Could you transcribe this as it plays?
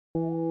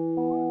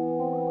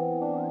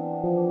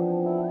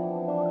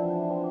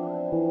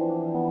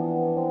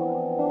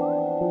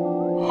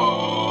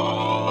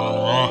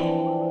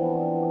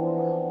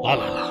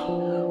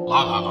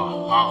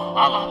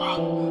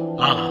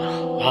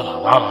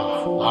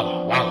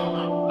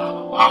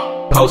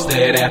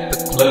Posted at the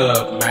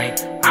club, man.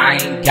 I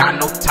ain't got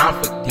no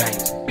time for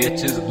games.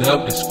 Bitches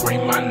love to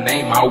scream my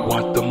name. I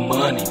want the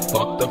money,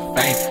 fuck the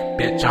fame.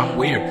 Bitch, I'm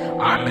weird,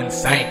 I'm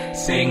insane.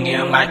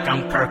 Singing like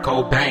I'm Kurt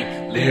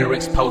Cobain.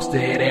 Lyrics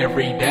posted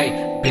every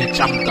day. Bitch,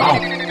 I'm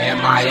gone,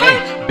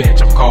 MIA.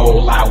 Bitch, I'm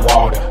cold like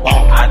water.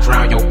 I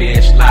drown your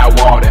bitch like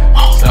water.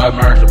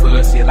 Submerge the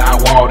pussy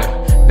like water.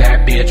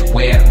 That bitch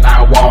wet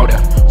like water.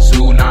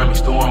 Tsunami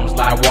storms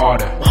like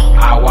water.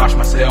 I wash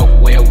myself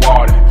with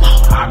water.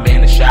 I'm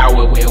in the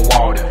shower with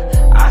water.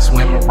 I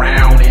swim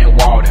around in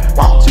water.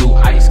 2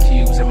 ice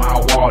cubes in my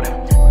water.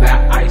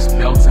 That ice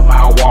melts in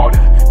my water.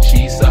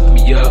 She sucked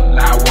me up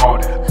like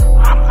water.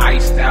 I'm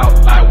iced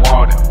out like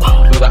water.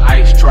 Fill the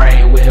ice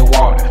tray with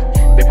water.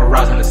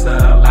 Vaporizing the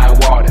sun like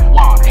water.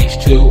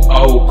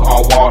 H2O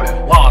called water.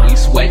 We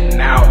sweating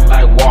out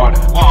like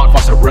water.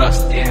 Faucet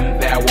rust in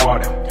that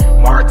water.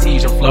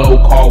 Martesian flow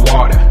called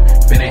water.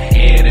 Finna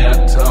head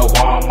up to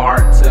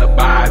Walmart to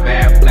buy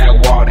that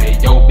black water.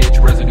 Yo,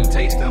 bitch, residue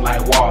tasting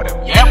like water.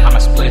 I'm a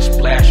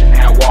splash in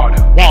that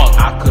water.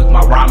 I cook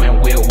my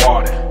ramen with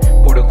water.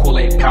 Pour the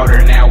Kool-Aid powder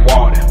in that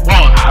water.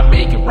 I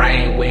make it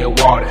rain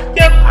with water.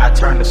 I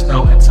turn the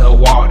snow into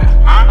water.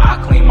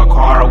 I clean my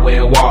car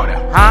with water.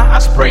 I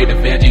spray the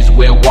veggies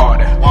with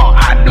water.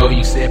 I know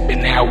you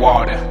sipping that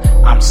water.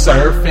 I'm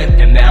surfing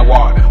in that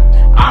water.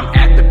 I'm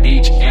at the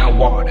beach in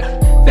water.